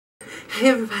Hey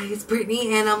everybody, it's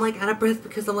Brittany, and I'm like out of breath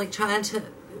because I'm like trying to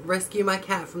rescue my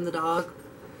cat from the dog.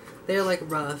 They're like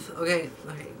rough. Okay,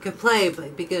 good play,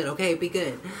 but be good. Okay, be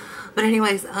good. But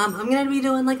anyways, I'm gonna be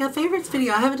doing like a favorites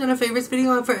video. I haven't done a favorites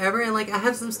video in forever, and like I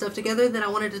have some stuff together that I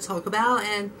wanted to talk about,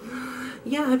 and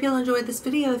yeah, I hope y'all enjoyed this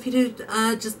video. If you do,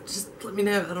 just let me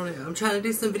know. I don't know. I'm trying to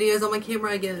do some videos on my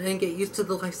camera again and get used to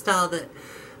the lifestyle that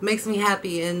makes me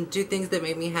happy and do things that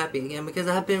make me happy again, because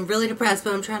I've been really depressed,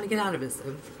 but I'm trying to get out of it,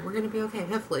 so we're gonna be okay,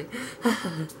 hopefully.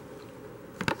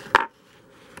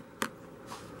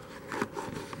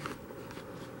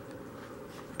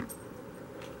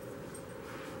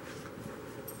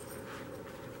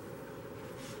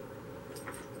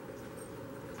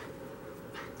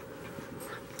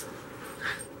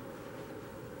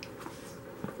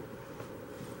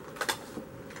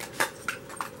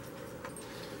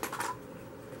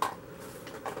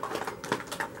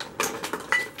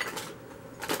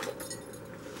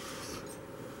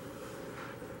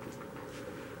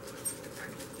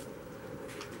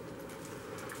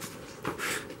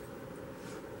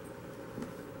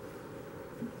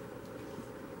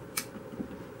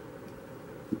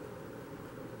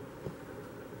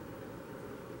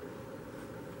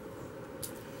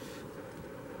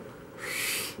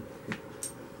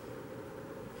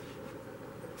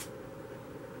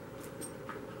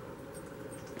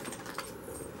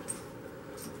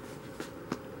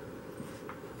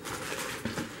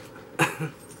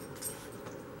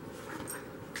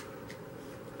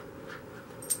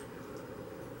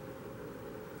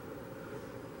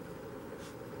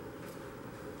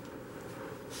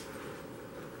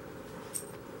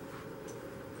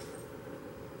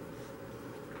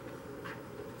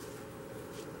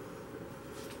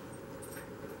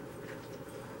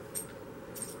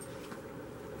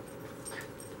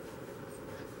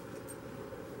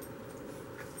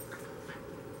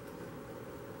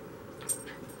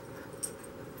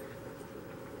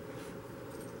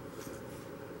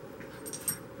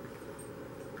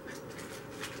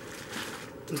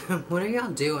 What are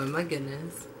y'all doing? My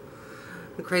goodness.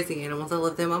 The crazy animals. I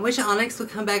love them. I wish Onyx would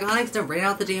come back. Onyx done ran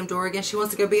out the damn door again. She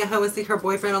wants to go be a hoe and see her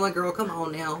boyfriend. I'm like, girl, come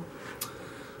on now.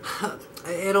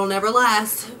 It'll never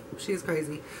last. She's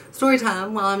crazy. Story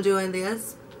time while I'm doing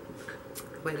this.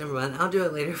 Wait, never mind. I'll do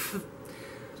it later.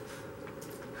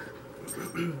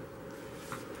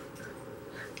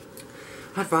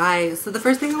 Alright, so the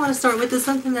first thing I want to start with is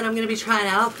something that I'm going to be trying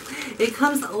out. It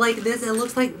comes like this. It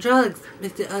looks like drugs.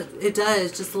 It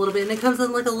does, just a little bit. And it comes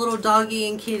in like a little doggy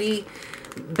and kitty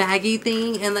baggy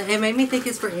thing. And it made me think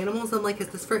it's for animals. I'm like, is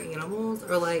this for animals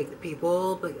or like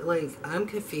people? But like, I'm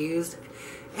confused.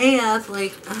 AF,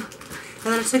 like, and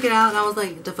then I took it out and I was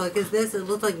like, the fuck is this? It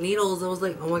looked like needles. I was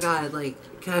like, oh my god, like,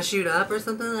 can I shoot up or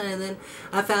something? And then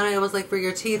I found it was like for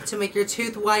your teeth, to make your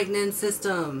tooth whitening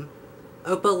system.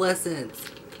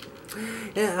 Opalescence.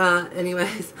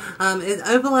 Anyways,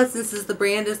 Opalescence is the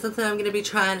brand. It's something I'm going to be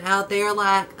trying out. They're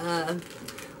like,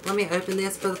 let me open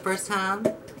this for the first time.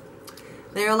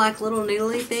 They're like little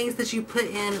needly things that you put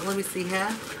in. Let me see here.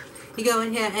 You go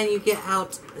in here and you get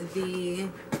out the,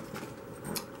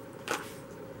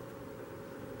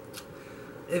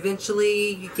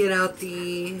 eventually you get out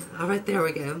the, alright, there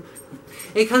we go.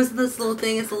 It comes with this little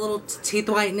thing. It's a little teeth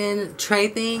whitening tray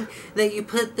thing that you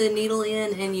put the needle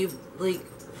in and you like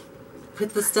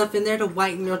put the stuff in there to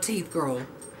whiten your teeth, girl.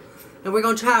 And we're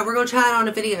gonna try it on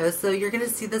a video. So you're gonna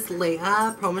see this later,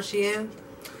 I promise you.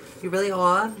 You really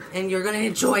are. And you're gonna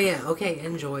enjoy it. Okay,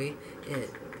 enjoy it.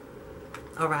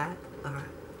 Alright, alright.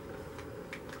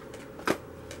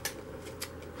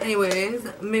 Anyways,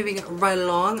 moving right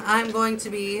along, I'm going to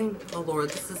be, oh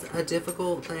Lord, this is a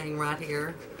difficult thing right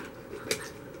here.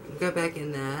 Go back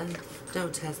in there.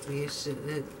 Don't test me.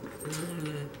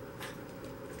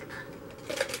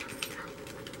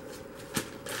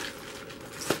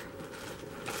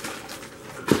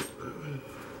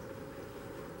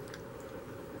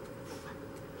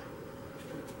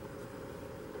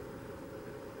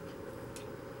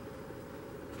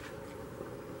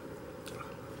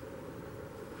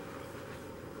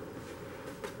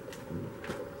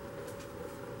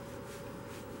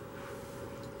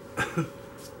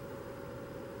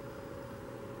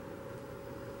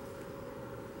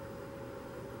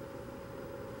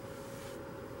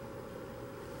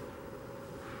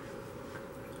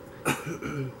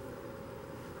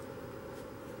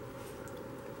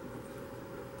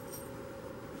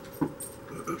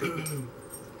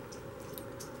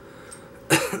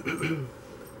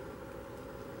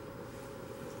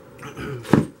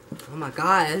 Oh my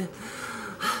god.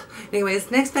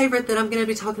 Anyways, next favorite that I'm going to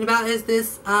be talking about is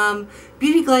this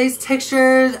Beauty Glaze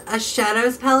Textured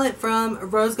Shadows palette from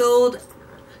Rose Gold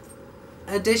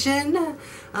edition. I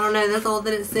don't know, that's all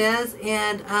that it says.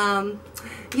 And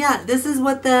yeah, this is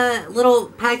what the little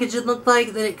packaging looked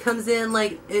like. That it comes in,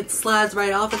 like, it slides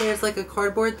right off of there. It's like a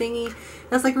cardboard thingy.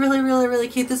 That's like really, really, really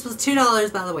cute. This was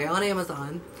 $2, by the way, on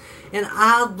Amazon. And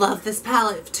I love this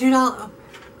palette. $2.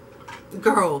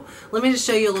 Girl, let me just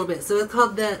show you a little bit. So it's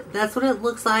called that's what it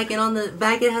looks like. And on the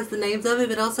back it has the names of it,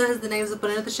 but it also has the names of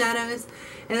Underneath the Shadows.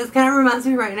 And this kind of reminds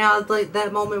me right now of like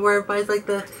that moment where everybody's like,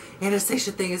 the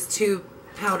Anastasia thing is too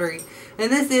powdery.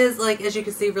 And this is, like, as you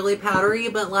can see, really powdery,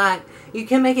 but like you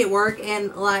can make it work.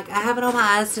 And like I have it on my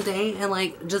eyes today, and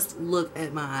like just look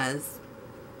at my eyes.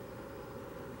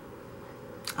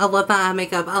 I love my eye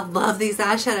makeup. I love these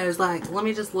eyeshadows. Like, let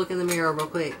me just look in the mirror real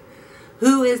quick.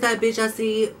 Who is that bitch I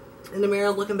see in the mirror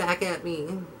looking back at me?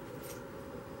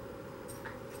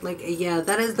 Like, yeah,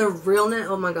 that is the realness.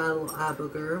 Oh my god, a little eye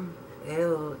booger.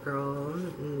 Ew, girl,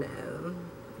 no.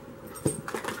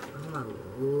 Oh my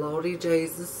lordy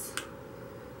Jesus.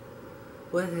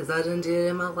 What has I done did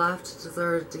in my life to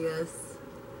deserve this?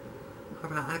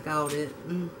 Alright, I got it.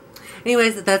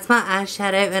 Anyways, that's my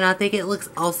eyeshadow, and I think it looks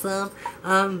awesome.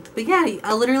 But yeah,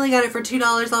 I literally got it for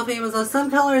 $2 off Amazon. Some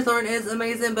colors aren't as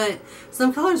amazing, but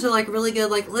some colors are like really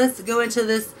good. Like, let's go into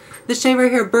this shade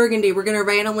right here, Burgundy. We're gonna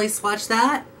randomly swatch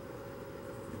that.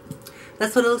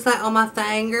 That's what it looks like on my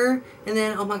finger. And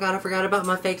then, oh my god, I forgot about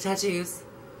my fake tattoos.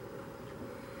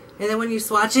 And then when you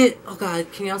swatch it, oh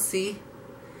god, can y'all see?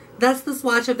 That's the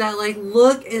swatch of that. Like,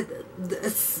 look at,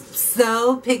 it's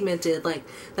so pigmented. Like,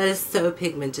 that is so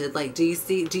pigmented. Like, do you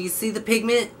see the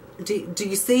pigment? Do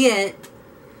you see it?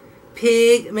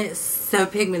 Pigment, so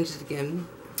pigmented again.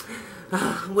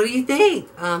 What do you think?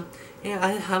 Yeah,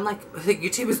 I'm like, I think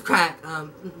YouTube is crack.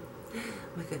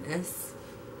 My goodness.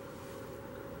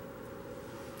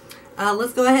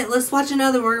 Let's go ahead. Let's swatch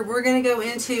another. We're gonna go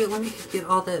into. Let me get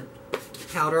all the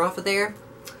powder off of there.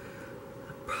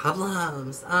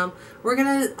 Problems. We're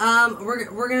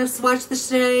gonna swatch the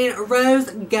shade Rose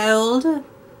Gold.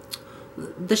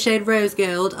 The shade Rose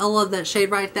Gold. I love that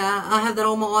shade right there. I have that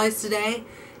on my eyes today,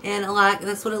 and like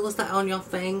that's what it looks like on your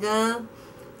finger.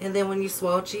 And then when you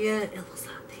swatch it, it looks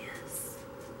like this.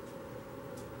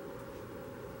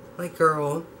 Like,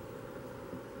 girl.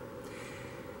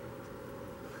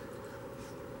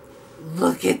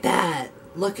 Look at that.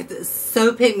 Look at this.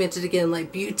 So pigmented again.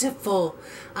 Like, beautiful.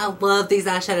 I love these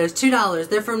eyeshadows. $2.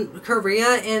 They're from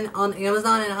Korea and on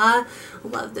Amazon, and I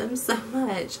love them so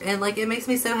much. And like, it makes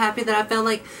me so happy that I found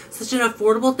like such an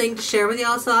affordable thing to share with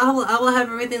y'all. So I will have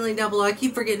everything linked down below. I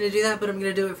keep forgetting to do that, but I'm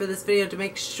going to do it for this video to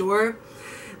make sure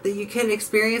that you can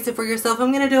experience it for yourself.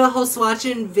 I'm going to do a whole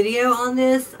swatching video on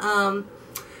this.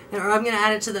 Or I'm going to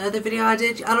add it to the other video I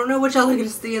did. I don't know what y'all are going to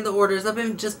see in the orders. I've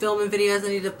been just filming videos. I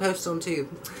need to post them too.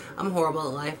 I'm horrible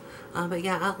at life. But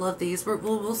yeah, I love these.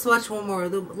 We'll swatch one more.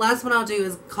 The last one I'll do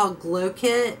is called Glow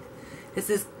Kit. It's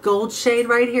this gold shade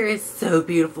right here. It's so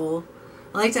beautiful.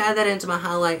 I like to add that into my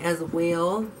highlight as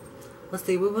well. Let's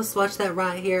see. We will swatch that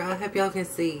right here. I hope y'all can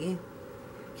see.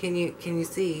 Can you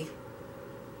see?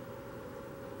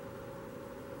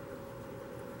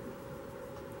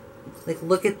 Like,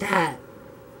 look at that.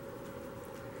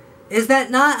 Is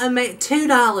that not amazing? $2.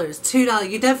 $2.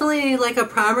 You definitely need like a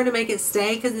primer to make it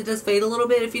stay, because it does fade a little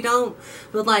bit if you don't.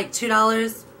 But like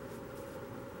 $2,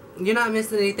 you're not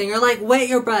missing anything. Or like wet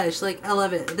your brush. Like, I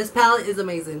love it. This palette is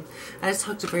amazing. I just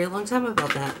talked a very long time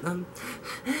about that.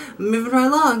 Moving right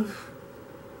along.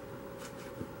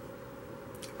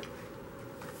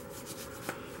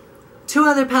 Two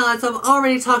other palettes I've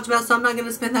already talked about, so I'm not going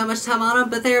to spend that much time on them.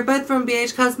 But they are both from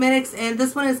BH Cosmetics, and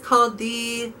this one is called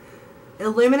the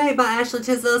Illuminate by Ashley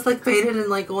Tisdale. It's like faded and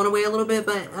like going away a little bit,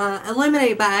 but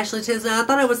Illuminate by Ashley Tisdale. I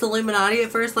thought it was Illuminati at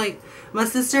first. Like, my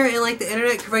sister and like the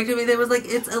internet corrected me. They was like,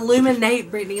 it's Illuminate,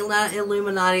 Brittany, not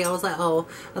Illuminati. I was like, oh,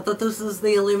 I thought this was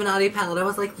the Illuminati palette. I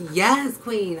was like, yes,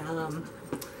 queen.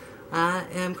 I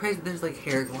am crazy. There's like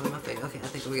hair going in my face. Okay, I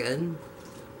think we're good.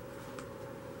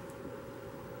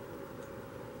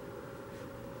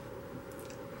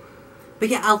 But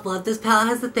yeah, I love this palette. It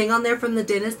has the thing on there from the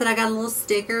dentist that I got a little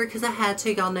sticker because I had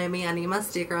to. Y'all know me. I need my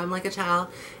sticker. I'm like a child.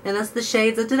 And that's the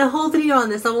shades. I did a whole video on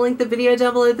this. I will link the video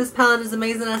down below. This palette is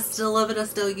amazing. I still love it. I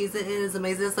still use it. It is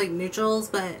amazing. It's like neutrals,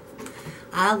 but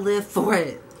I live for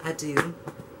it. I do.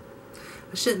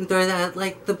 I shouldn't throw that.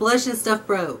 Like, the blush and stuff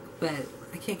broke, but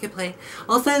I can't complain.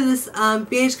 Also, this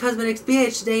BH Cosmetics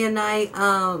BH Day and Night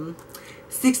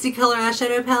 60 color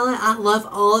eyeshadow palette. I love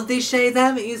all of these shades. I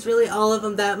haven't used really all of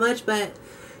them that much, but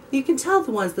you can tell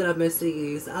the ones that I've mostly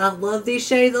used. I love these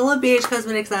shades. I love BH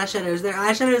Cosmetics eyeshadows. Their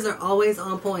eyeshadows are always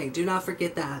on point. Do not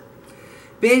forget that.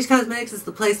 BH Cosmetics is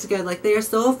the place to go. Like, they are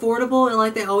so affordable, and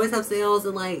like they always have sales,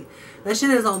 and like that shit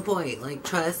is on point. Like,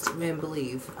 trust and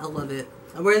believe. I love it.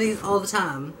 I wear these all the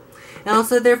time. And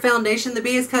also their foundation, the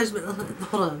BH Cosmetics.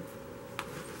 Hold on.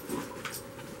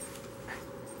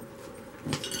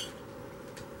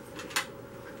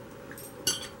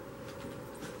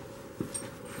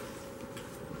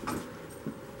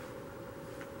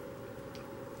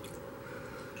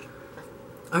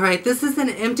 Alright, this is an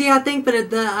empty, I think, but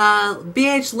the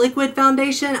BH Liquid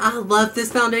Foundation. I love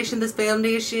this foundation. This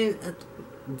foundation,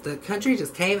 the country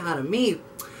just came out of me.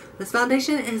 This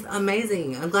foundation is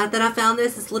amazing. I'm glad that I found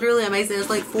this. It's literally amazing. It's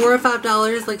like $4 or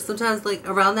 $5, like sometimes like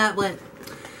around that, but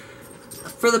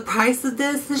for the price of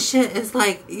this shit is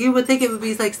like, you would think it would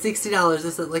be like $60.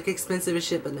 It's like expensive as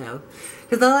shit, but no.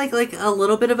 Because I like a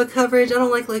little bit of a coverage. I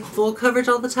don't like full coverage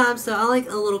all the time, so I like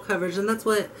a little coverage, and that's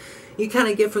what you kind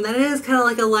of get from that. It is kind of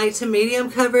like a light to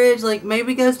medium coverage, like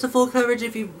maybe goes to full coverage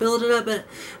if you build it up, but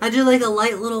I do like a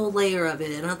light little layer of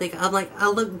it, and I think I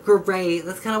look great.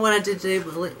 That's kind of what I did today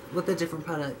with a different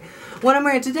product. What I'm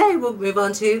wearing today, we'll move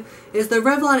on to, is the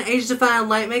Revlon Age Defying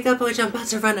Light Makeup, which I'm about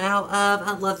to run out of.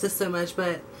 I love this so much,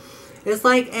 but it's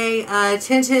like a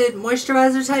tinted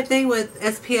moisturizer type thing with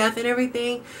SPF and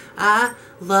everything. I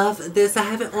love this. I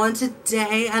have it on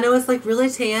today. I know it's like really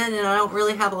tan, and I don't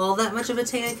really have all that much of a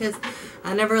tan because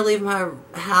I never leave my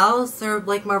house or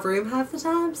like my room half the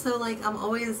time. So like I'm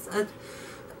always,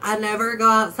 I never go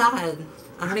outside.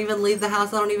 I don't even leave the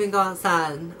house. I don't even go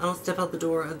outside. I don't step out the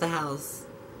door of the house.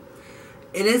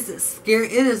 It is scary.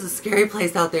 It is a scary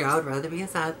place out there. I would rather be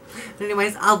inside. But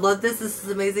anyways, I love this. This is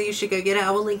amazing. You should go get it.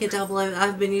 I will link it down below.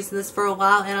 I've been using this for a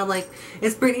while, and I'm like,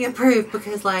 it's Brittany approved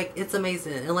because like it's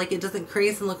amazing, and like it doesn't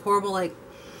crease and look horrible. Like,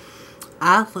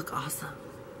 I look awesome.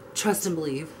 Trust and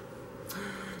believe.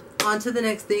 On to the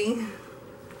next thing.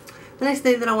 The next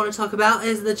thing that I want to talk about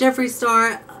is the Jeffree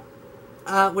Star.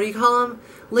 What do you call them?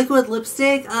 Liquid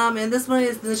lipstick, and this one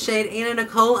is the shade Anna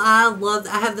Nicole. I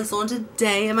have this on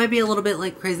today. It might be a little bit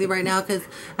like crazy right now because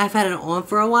I've had it on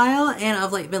for a while, and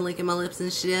I've like been licking my lips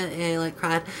and shit, and like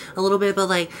cried a little bit, but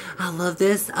like I love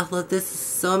this. I love this. It's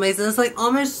so amazing. It's like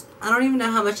almost, I don't even know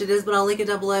how much it is, but I'll link it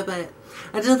down below. But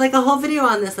I did like a whole video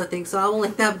on this, I think, so I will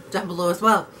link that down below as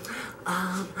well.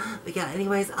 But yeah,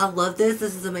 anyways, I love this.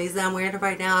 This is amazing. I'm wearing it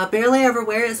right now. I barely ever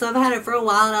wear it, so I've had it for a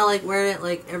while, and I like wear it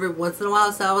like every once in a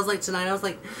while. So I was like, tonight I was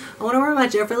like, I want to wear my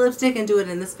Jeffree lipstick and do it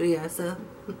in this video. So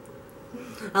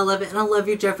I love it, and I love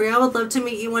you, Jeffree. I would love to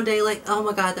meet you one day. Like, oh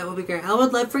my god, that would be great. I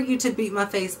would love for you to beat my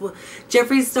face. Well,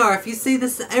 Jeffree Star, if you see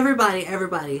this,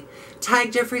 everybody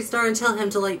tag Jeffree Star and tell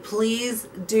him to like please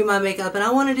do my makeup, and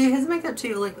I want to do his makeup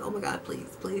too. Like, oh my god,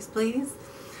 please, please, please.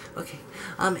 Okay.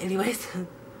 Anyways.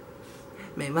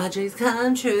 Make my dreams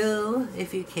come true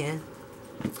if you can.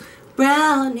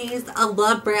 Brownies. I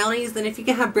love brownies. And if you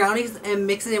can have brownies and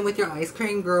mix it in with your ice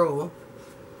cream, girl,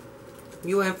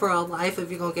 you in for a life if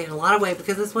you're going to gain a lot of weight.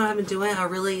 Because that's what I've been doing. I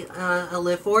really I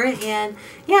live for it. And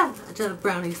yeah,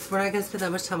 brownies. We're not going to spend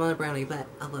that much time on a brownie, but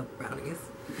I love brownies.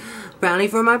 Brownie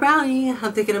for my brownie.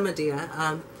 I'm thinking of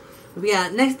Medea. But yeah,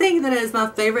 next thing that is my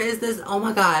favorite is this. Oh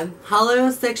my god.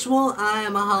 Holosexual. I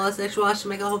am a holosexual. I should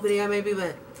make a whole video maybe,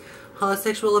 but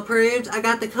Holosexual approved. I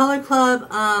got the Color Club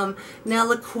Nail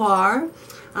Lacquer,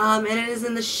 and it is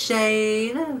in the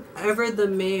shade Over the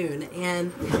Moon,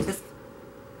 and it's,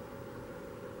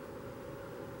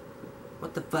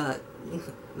 what the fuck,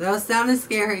 that was sounding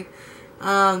scary.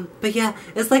 But yeah,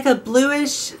 it's like a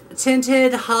bluish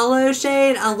tinted hollow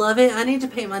shade. I love it. I need to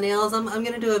paint my nails. I'm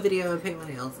gonna do a video and paint my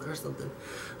nails or something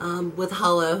with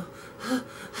hollow.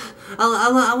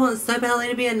 I want so badly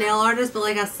to be a nail artist, but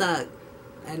like I suck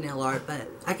at nail art, but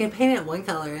I can paint it one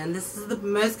color, and this is the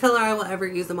most color I will ever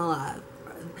use in my life.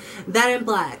 That and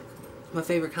black, my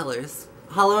favorite colors.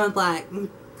 Hollow and black,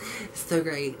 so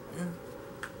great.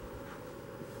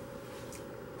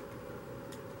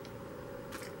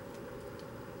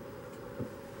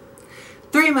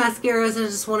 3 mascaras I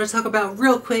just want to talk about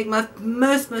real quick. My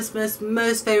most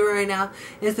favorite right now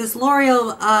is this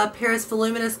L'Oreal Paris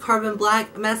Voluminous Carbon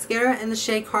Black Mascara in the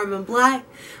shade Carbon Black.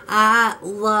 I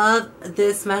love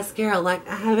this mascara. Like,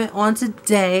 I have it on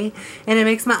today, and it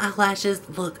makes my eyelashes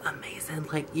look amazing.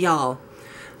 Like, y'all,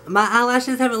 my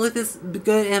eyelashes haven't looked this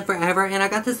good in forever, and I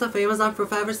got this off Amazon for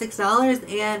 $5 or $6,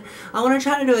 and I want to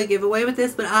try to do a giveaway with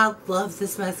this, but I love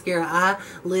this mascara. I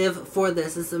live for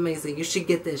this. It's amazing. You should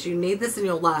get this. You need this in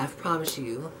your life. Promise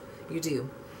you. You do.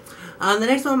 The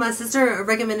next one my sister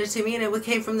recommended to me, and it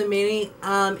came from the mini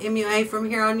MUA from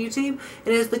here on YouTube.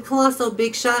 It is the Colossal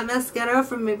Big Shot Mascara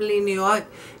from Maybelline New York.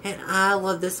 And I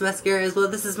love this mascara as well.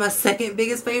 This is my second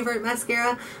biggest favorite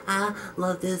mascara. I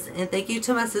love this. And thank you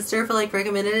to my sister for like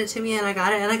recommending it to me, and I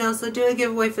got it. And I can also do a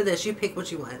giveaway for this. You pick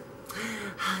what you want.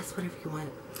 It's whatever you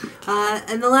want.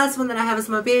 And the last one that I have is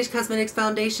my BH Cosmetics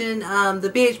foundation.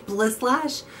 The BH Bliss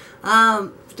Lash.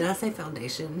 Did I say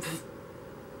foundation?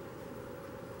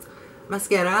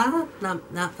 Mascara?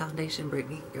 Not foundation,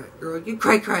 Brittany. Girl, you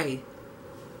cray cray.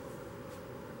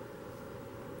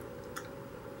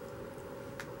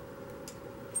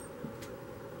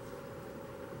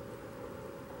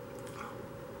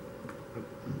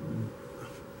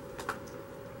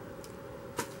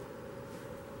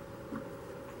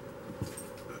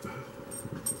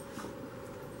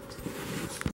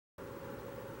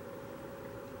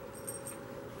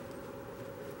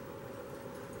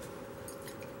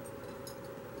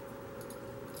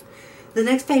 The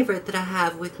next favorite that I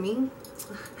have with me,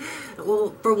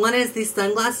 well, for one is these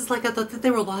sunglasses. Like, I thought that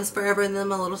they were lost forever, and then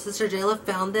my little sister Jayla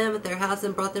found them at their house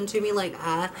and brought them to me. Like,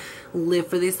 I live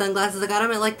for these sunglasses. I got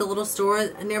them at like the little store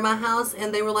near my house,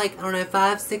 and they were like, I don't know, $5,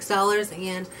 $6,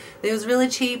 and they was really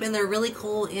cheap, and they're really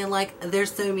cool, and like, they're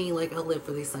so me. Like, I live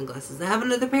for these sunglasses. I have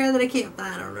another pair that I can't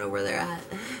find. I don't know where they're at.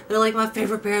 They're like my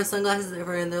favorite pair of sunglasses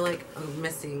ever, and they're like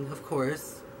missing, of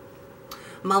course.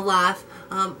 My life,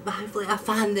 but hopefully I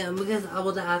find them, because I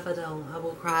will die if I don't. I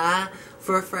will cry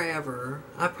for forever.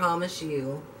 I promise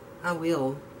you. I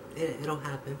will. It'll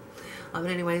happen. But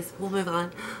anyways, we'll move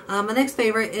on. My next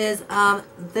favorite is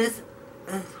this.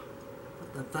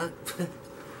 What the fuck?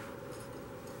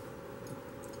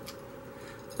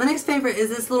 My next favorite is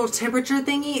this little temperature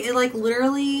thingy. It like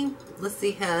literally, let's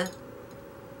see here.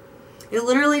 It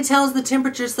literally tells the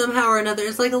temperature somehow or another.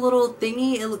 It's like a little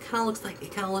thingy. It kind of looks like,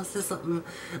 it kind of looks like something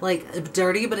like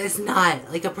dirty, but it's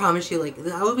not. Like, I promise you, like,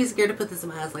 I would be scared to put this in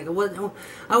my house. Like, I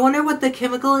wonder what the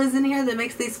chemical is in here that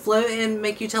makes these float and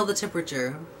make you tell the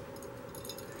temperature.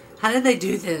 How did they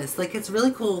do this? Like, it's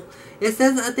really cool. It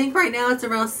says, I think right now it's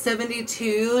around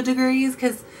 72 degrees,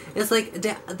 because it's like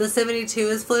the 72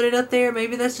 is floated up there.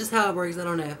 Maybe that's just how it works. I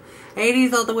don't know. 80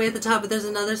 is all the way at the top, but there's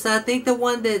another side. I think the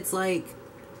one that's like,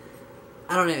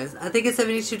 I don't know. I think it's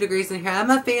 72 degrees in here. I have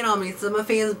my fan on me, so my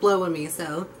fan's blowing me,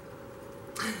 so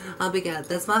I'll be good.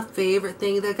 That's my favorite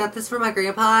thing. I got this for my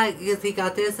grandpa, because he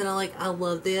got this, and I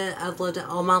loved it. I've loved it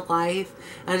all my life.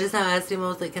 And I just now asked him, I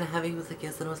was like, can I have it? He was like,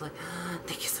 yes. And I was like,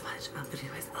 thank you so much. But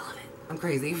anyways, I love it. I'm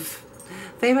crazy.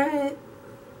 Favorite.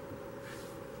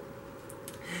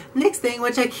 Next thing,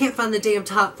 which I can't find the damn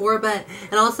top for, but,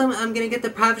 and also I'm going to get the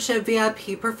Private Show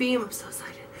VIP perfume. I'm so excited.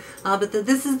 But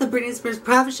this is the Britney Spears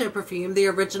Private Show perfume, the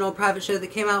original Private Show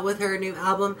that came out with her new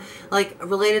album, like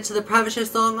related to the Private Show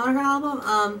song on her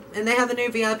album. And they have a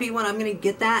new VIP one. I'm going to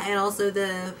get that, and also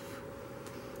the,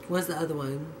 what's the other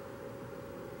one?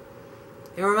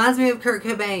 It reminds me of Kurt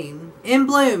Cobain. In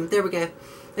Bloom. There we go.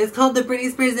 It's called the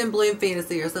Britney Spears In Bloom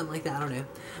Fantasy or something like that. I don't know.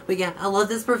 But yeah, I love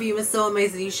this perfume. It's so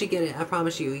amazing. You should get it. I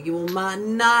promise you. You will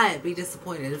not be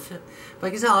disappointed if I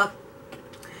can talk.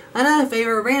 Another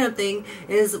favorite random thing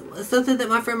is something that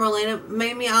my friend Marlena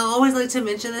made me. I always like to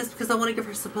mention this because I want to give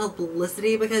her some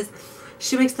publicity, because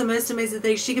she makes the most amazing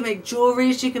things. She can make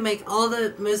jewelry. She can make all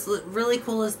the most really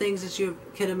coolest things that you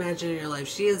could imagine in your life.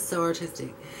 She is so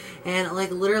artistic. And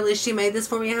like literally she made this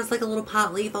for me. It has like a little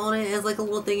pot leaf on it. It has like a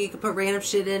little thing you can put random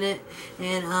shit in it.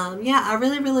 And yeah, I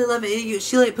really love it.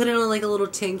 She like put it on like a little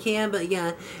tin can. But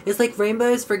yeah, it's like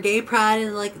rainbows for gay pride,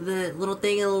 and like the little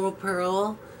thing and a little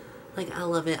pearl. Like, I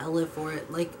love it. I live for it.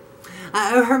 Like,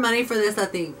 I owe her money for this, I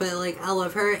think. But, like, I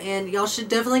love her. And y'all should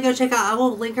definitely go check out. I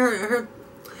will link her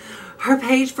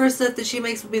page for stuff that she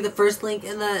makes. Will be the first link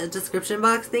in the description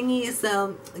box thingy.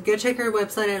 So, go check her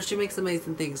website out. She makes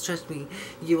amazing things. Trust me.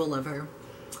 You will love her.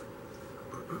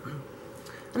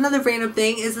 Another random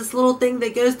thing is this little thing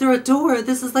that goes through a door.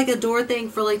 This is like a door thing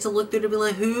for, like, to look through to be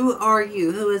like, who are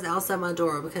you? Who is outside my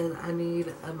door? Because I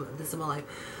need this in my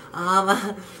life.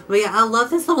 But yeah, I love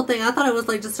this little thing. I thought it was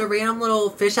like just a random little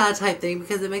fisheye type thing,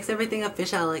 because it makes everything a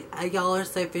fisheye. Like, y'all are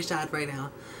so fish-eyed right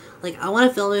now. Like, I want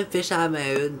to film in fisheye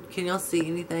mode. Can y'all see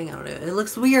anything? I don't know. It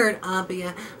looks weird. But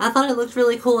yeah, I thought it looked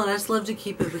really cool, and I just love to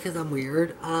keep it because I'm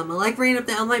weird. I like random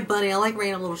things. I'm like Bunny. I like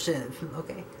random little shit.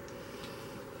 Okay.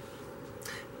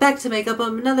 Back to makeup.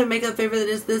 Another makeup favorite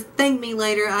is this Thank Me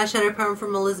Later eyeshadow primer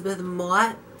from Elizabeth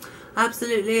Mott.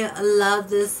 Absolutely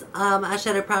love this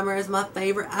eyeshadow primer. Is my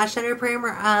favorite eyeshadow primer.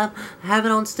 I have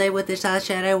it on today with this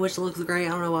eyeshadow, which looks great. I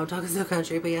don't know why I'm talking so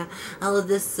country, but yeah, I love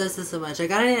this so much. I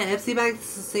got it in an Ipsy bag. It's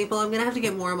simple. I'm gonna have to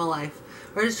get more in my life,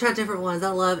 or just try different ones. I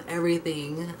love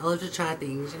everything. I love to try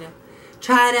things, you know.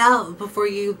 try it out before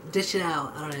you dish it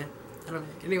out. I don't know.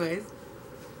 Anyways.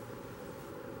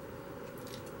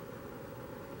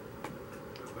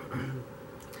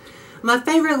 My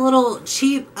favorite little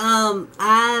cheap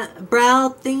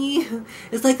eyebrow thingy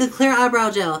is like a clear eyebrow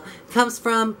gel. It comes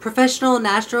from Professional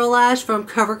Natural Lash from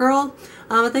CoverGirl.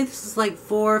 I think this is like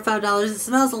 $4 or $5. It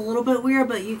smells a little bit weird,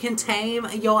 but you can tame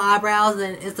your eyebrows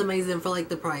and it's amazing for like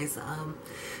the price.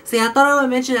 See, I thought I would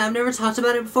mention it. I've never talked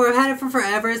about it before. I've had it for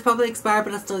forever. It's probably expired,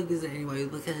 but I still use it anyway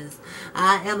because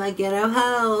I am a ghetto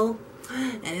hoe.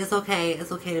 And it's okay.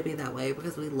 It's okay to be that way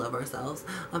because we love ourselves.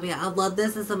 Yeah, I love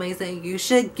this. It's amazing. You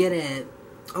should get it.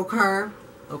 Okay.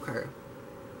 Okay.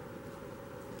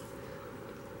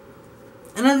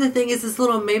 Another thing is this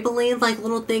little Maybelline, like,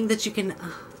 little thing that you can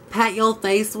pat your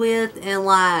face with and,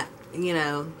 like, you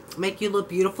know, make you look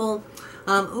beautiful.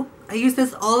 I use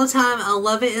this all the time. I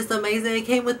love it. It's amazing. It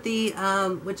came with the,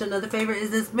 which another favorite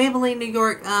is this Maybelline New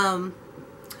York,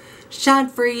 Shine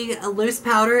Free Loose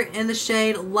Powder in the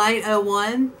shade Light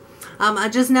 01. I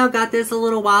just now got this a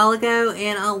little while ago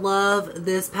and I love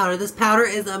this powder. This powder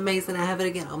is amazing. I have it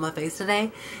again on my face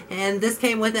today. And this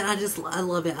came with it. I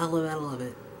love it. I love it. I love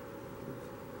it.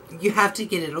 You have to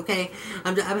get it, okay?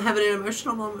 I'm having an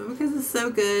emotional moment because it's so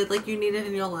good. Like, you need it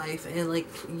in your life. And, like,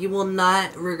 you will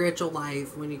not regret your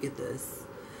life when you get this.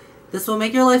 This will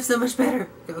make your life so much better.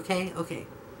 Okay? Okay.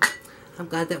 I'm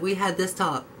glad that we had this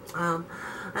top.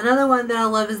 Another one that I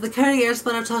love is the Coty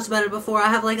Airspun. I've talked about it before. I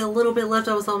have like a little bit left.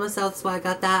 I was almost out, so I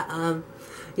got that.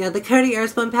 Yeah, the Coty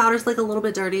Airspun powder is like a little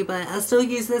bit dirty, but I still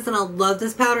use this and I love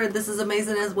this powder. This is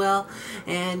amazing as well.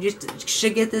 And you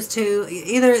should get this too.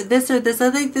 Either this or this.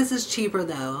 I think this is cheaper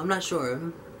though. I'm not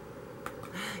sure.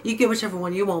 You get whichever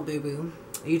one you want, boo-boo.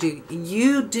 You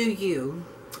do you.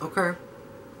 Okay?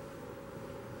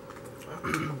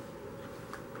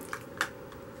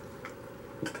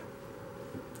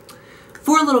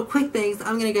 Four little quick things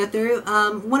I'm going to go through.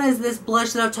 One is this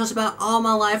blush that I've talked about all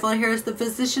my life on here. It's the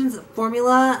Physicians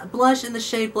Formula blush in the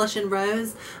shade Blush and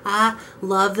Rose. I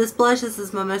love this blush. This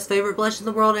is my most favorite blush in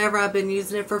the world ever. I've been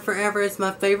using it for forever. It's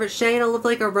my favorite shade. I look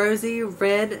like a rosy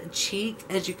red cheek,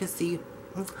 as you can see.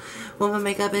 With my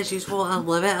makeup as usual. I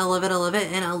love it. I love it. I love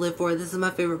it. And I live for it. This is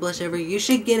my favorite blush ever. You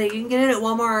should get it. You can get it at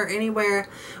Walmart or anywhere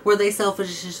where they sell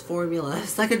Physicians Formula.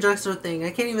 It's like a drugstore thing.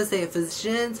 I can't even say it.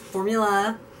 Physicians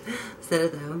Formula. Said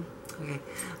it though. Okay.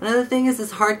 Another thing is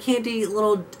this Hard Candy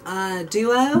little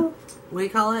duo. What do you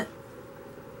call it?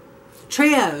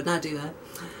 Trio, not duo.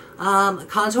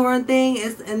 Contouring thing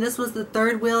is, and this was the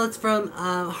third wheel. It's from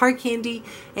Hard Candy,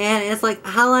 and it's like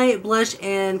highlight, blush,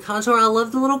 and contour. I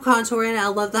love the little contour in it. I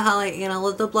love the highlight, and I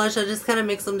love the blush. I just kind of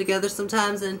mix them together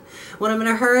sometimes, and when I'm in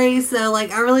a hurry. So,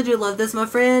 like, I really do love this. My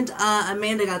friend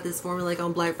Amanda got this for me, like,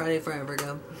 on Black Friday forever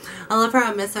ago. I love her.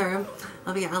 I miss her.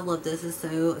 Oh yeah, I love this. It's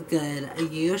so good.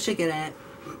 You should get it.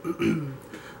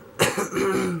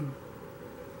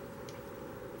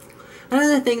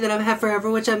 Another thing that I've had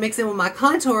forever, which I mix in with my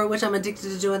contour, which I'm addicted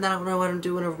to doing. That I don't know what I'm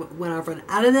doing when I've run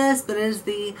out of this, but it is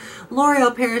the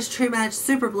L'Oreal Paris True Match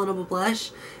Super Blendable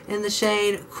Blush in the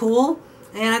shade Cool.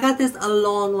 And I got this a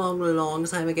long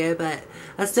time ago, but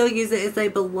I still use it as a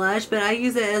blush, but I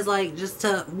use it as like just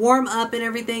to warm up and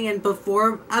everything. And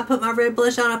before I put my red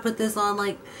blush on, I put this on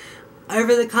like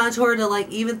over the contour to like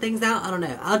even things out. I don't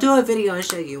know. I'll do a video and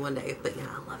show you one day. But yeah,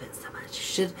 I love it so much. You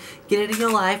should get it in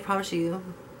your life. Promise you.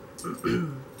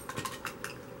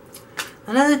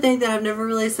 Another thing that I've never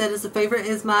really said is a favorite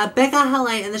is my Becca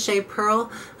highlight in the shade Pearl.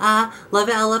 I love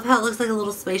it. I love how it looks like a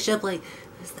little spaceship. Like,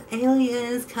 there's the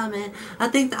aliens coming. I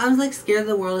think I'm like scared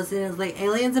the world is in. It's like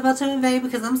aliens about to invade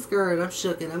because I'm scared. I'm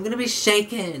shooken. I'm going to be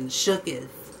shaken. Shooketh.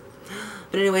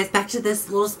 But anyways, back to this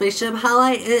little spaceship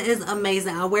highlight. It is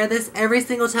amazing. I wear this every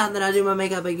single time that I do my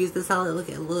makeup. I use this highlight.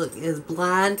 Look, it's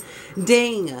blind.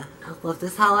 Ding. I love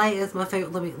this highlight. It's my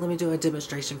favorite. Let me do a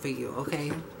demonstration for you,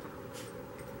 okay?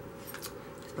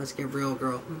 It's about to get real,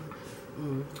 girl.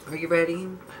 Are you ready?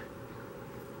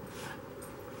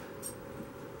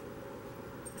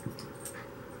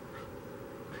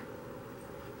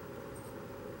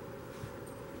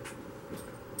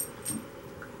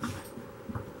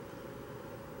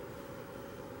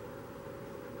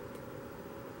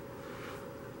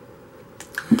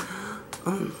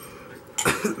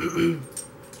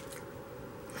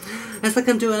 It's like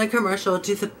I'm doing a commercial.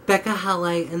 Do the Becca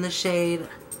highlight in the shade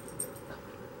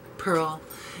Pearl,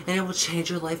 and it will change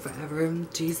your life forever.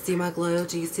 Do you see my glow?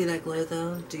 Do you see that glow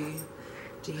though? Do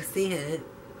you see it?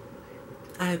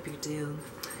 I hope you do.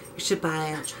 You should buy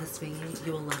it. Trust me,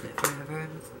 you will love it forever.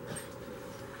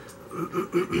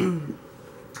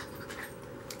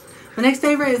 My next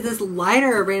favorite is this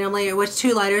lighter, random lighter, which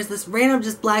two lighters. This random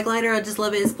just black lighter, I just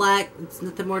love it. It's black. It's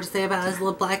nothing more to say about it. I just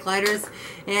love black lighters.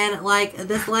 And like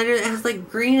this lighter, it has like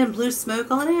green and blue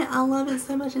smoke on it. I love it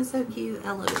so much. It's so cute.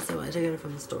 I love it so much. I got it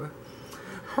from the store.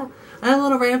 Another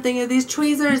little random thing of these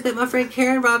tweezers that my friend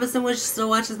Karen Robinson, which still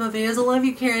watches my videos. I love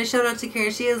you, Karen. Shout out to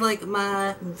Karen. She is like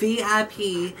my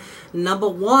VIP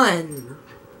 #1.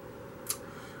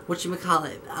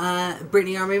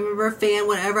 Brittany Army member, fan,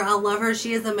 whatever. I love her.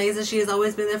 She is amazing. She has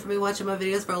always been there for me, watching my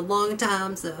videos for a long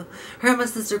time. So her and my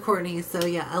sister Courtney. So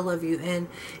yeah, I love you. And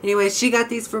anyway, she got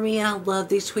these for me, and I love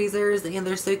these tweezers, and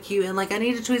they're so cute. And like, I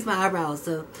need to tweeze my eyebrows,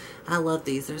 so I love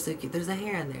these. They're so cute. There's a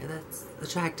hair in there. That's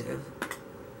attractive.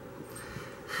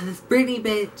 This Brittany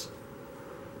bitch.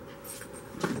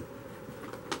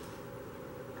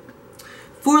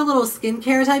 4 little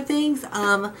skincare type things.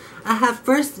 I have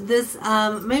first this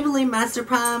Maybelline Master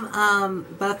Prime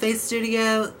by Face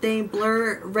Studio thing,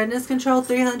 Blur Redness Control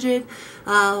 300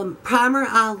 primer.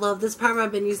 I love this primer.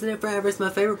 I've been using it forever. It's my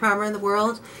favorite primer in the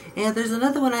world. And there's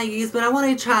another one I use, but I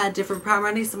want to try a different primer.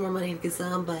 I need some more money to get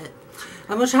some, but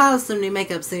I'm going to try out some new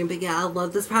makeup soon. But yeah, I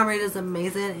love this primer. It is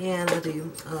amazing, and I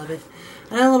love it.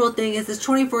 Another little thing is this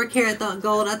 24 karat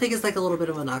gold. I think it's like a little bit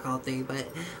of a knockoff thing, but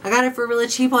I got it for really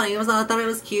cheap on Amazon. I thought it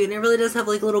was cute, and it really does have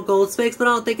like little gold specks, but I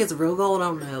don't think it's real gold. I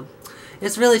don't know.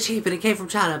 It's really cheap, and it came from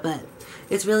China, but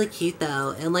it's really cute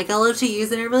though. And like, I love to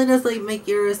use it. It really does like make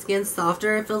your skin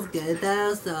softer. It feels good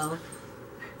though, so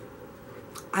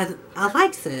I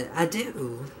liked it. I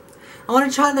do. I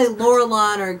want to try the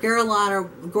Loreline or Guerlain or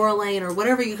Gorlane or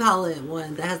whatever you call it,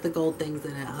 one that has the gold things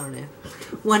in it. I don't know.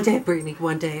 One day, Brittany,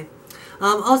 one day.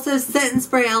 Also, setting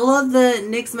spray. I love the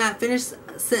NYX Matte Finish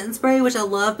setting spray, which I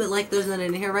love, but like there's none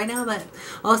in here right now. But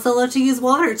I also love to use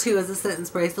water too as a setting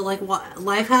spray. So like,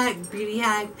 life hack, beauty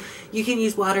hack, you can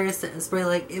use water as setting spray.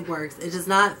 Like, it works. It does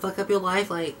not fuck up your life.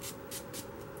 Like,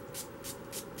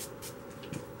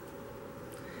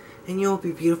 and you'll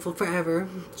be beautiful forever.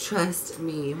 Trust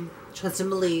me. Trust and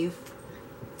believe.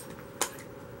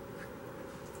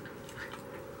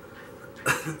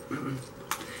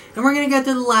 And we're going to go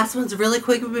through the last ones really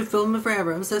quick. We've been filming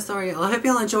forever. I'm so sorry, y'all. I hope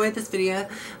y'all enjoyed this video.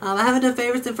 I haven't done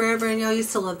favorites in forever, and y'all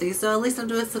used to love these. So at least I'm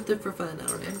doing something for fun. I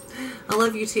don't know. I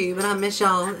love you too, but I miss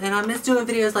y'all. And I miss doing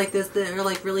videos like this that are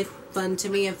like really fun to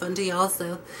me and fun to y'all.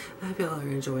 So I hope y'all are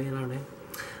enjoying it. I don't know.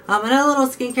 Another little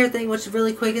skincare thing, which is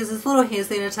really quick, is this little hand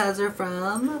sanitizer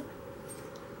from,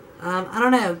 I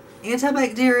don't know,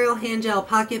 Antibacterial Hand Gel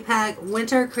Pocket Pack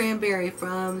Winter Cranberry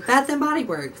from Bath & Body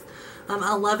Works.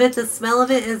 I love it. The smell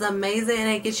of it is amazing, and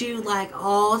it gets you like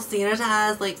all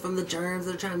sanitized, like from the germs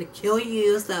that are trying to kill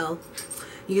you. So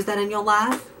use that in your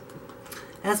life.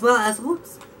 As well as,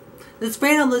 whoops, this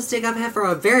spray on lipstick I've had for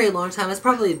a very long time. It's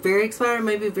probably very expired,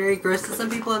 maybe very gross to some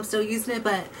people. I'm still using it,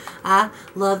 but I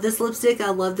love this lipstick.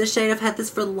 I love this shade. I've had this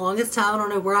for the longest time. I don't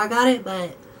know where I got it,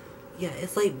 but yeah,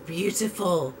 it's like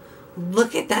beautiful.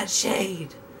 Look at that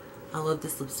shade. I love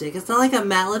this lipstick. It's not like a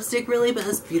matte lipstick really, but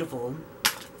it's beautiful.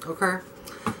 Okay.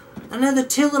 Another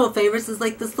 2 little favorites is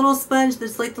like this little sponge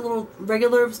that's like the little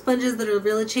regular sponges that are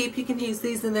really cheap. You can use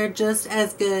these and they're just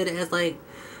as good as like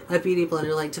a beauty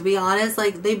blender. Like, to be honest,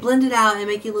 like, they blend it out and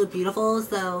make you look beautiful.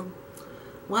 So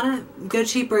why not go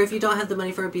cheaper if you don't have the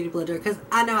money for a beauty blender? Because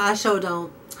I know I sure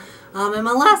don't. And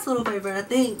my last little favorite, I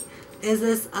think, is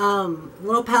this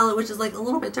little palette, which is like a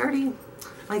little bit dirty.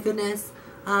 My goodness.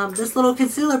 This little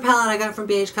concealer palette I got from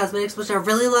BH Cosmetics, which I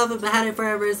really love. I've had it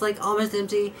forever. It's like almost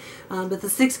empty. But the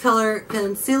 6-color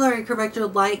concealer and corrector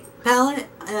light palette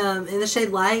in the shade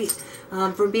Light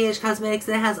from BH Cosmetics.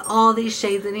 It has all these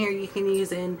shades in here you can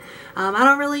use. And I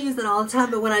don't really use it all the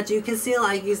time, but when I do conceal,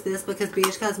 I use this because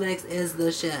BH Cosmetics is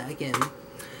the shit again.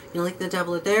 You know, like the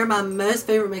tablet. They're my most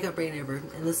favorite makeup brand ever.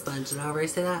 And the sponge. Did I already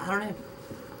say that? I don't know.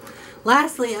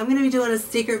 Lastly, I'm going to be doing a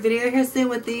secret video here soon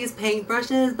with these paint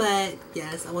brushes, but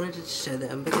yes, I wanted to show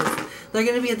them because they're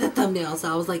going to be in the thumbnail,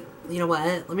 so I was like, you know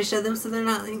what, let me show them so they're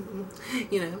not,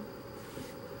 you know.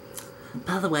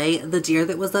 By the way, the deer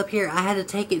that was up here, I had to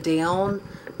take it down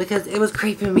because it was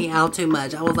creeping me out too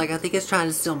much. I was like, I think it's trying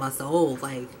to steal my soul.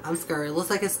 Like, I'm scared. It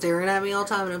looks like it's staring at me all the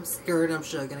time, and I'm scared, I'm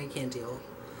shook, and I can't deal.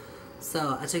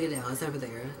 So, I took it down. It's over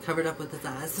there, covered up with its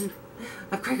eyes.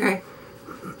 I'm cray-cray.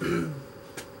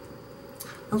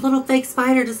 A little fake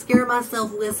spider to scare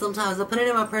myself with sometimes. I put it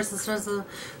in my purse and start to,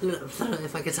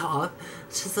 if I could talk,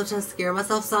 just sometimes scare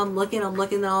myself. So I'm looking, and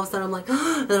all of a sudden I'm like,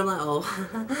 and I'm like,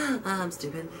 oh, I'm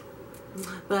stupid.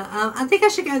 But I think I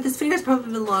should go. This video's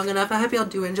probably been long enough. I hope y'all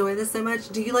do enjoy this so much.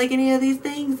 Do you like any of these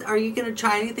things? Are you going to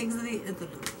try any things of these?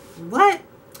 What?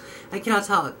 I cannot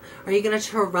talk. Are you going to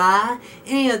try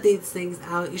any of these things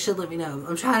out? You should let me know.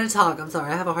 I'm trying to talk. I'm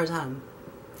sorry. I have a hard time.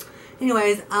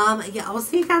 Anyways, yeah, I will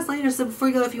see you guys later. So before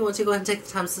you go, if you want to, go ahead and take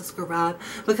the time to subscribe.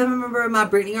 Become a member of my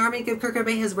Britney Army. Give Kurt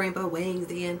Cobain his rainbow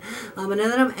wings. And I know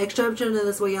that I'm extra up to know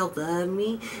this way y'all love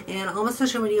me. And all my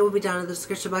social media will be down in the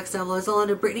description box down below. It's all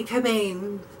under Britney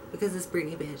Cobain. Because it's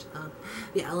Britney, bitch.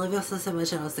 Yeah, I love y'all so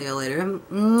much, and I'll see y'all later.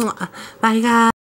 Bye, guys.